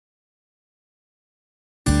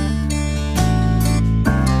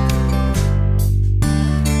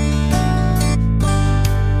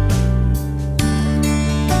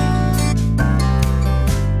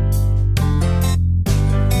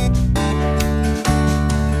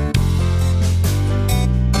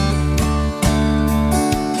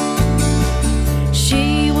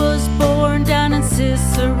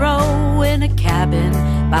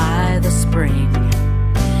spring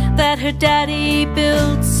that her daddy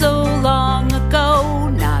built so long ago.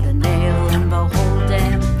 Not a nail in the whole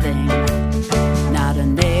damn thing. Not a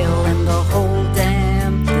nail in the whole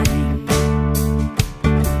damn thing.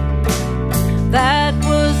 That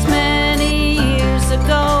was many years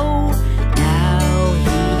ago. Now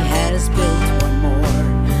he has built one more.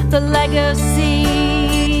 The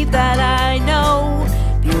legacy that I know.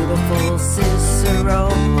 Beautiful Cicero.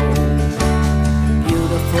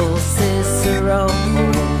 Beautiful Cicero.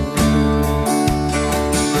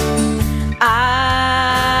 I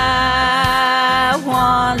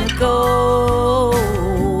wanna go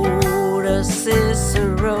to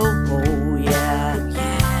Cicero, yeah,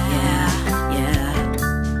 yeah, yeah.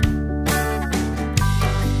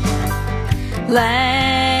 Land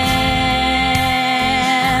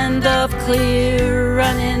of clear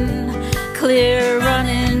running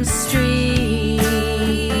streets.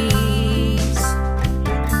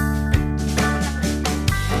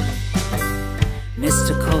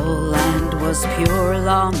 Mystical land was pure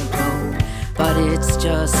long ago, but it's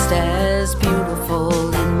just as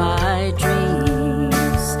beautiful in my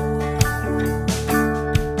dreams.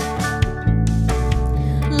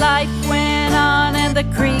 Life went on and the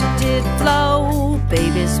creek did flow.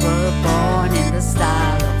 Babies were born in the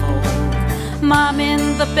style of old. Mom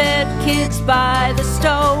in the bed, kids by the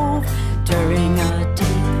stove. During a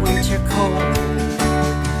deep winter cold.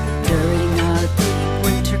 During a deep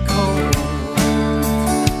winter cold.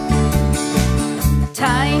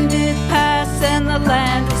 Time did pass and the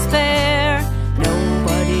land was fair.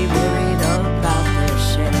 Nobody worried about their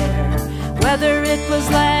share. Whether it was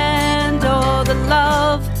land or the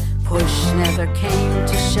love, push never came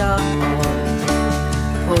to shove.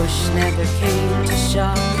 Push never came to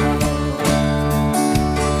shove.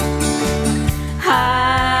 I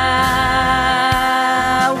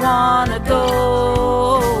wanna go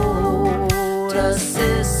to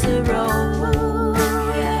Cicero.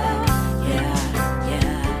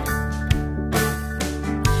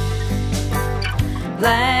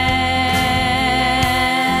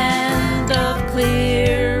 Land of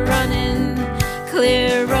clear running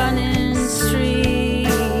streets.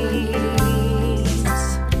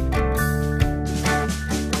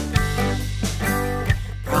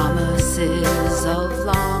 Promises of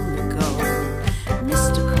long ago,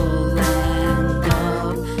 mystical land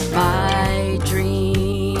of my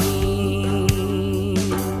dreams.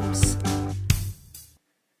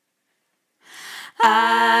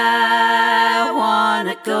 I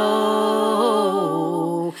wanna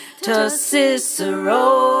go to Cicero.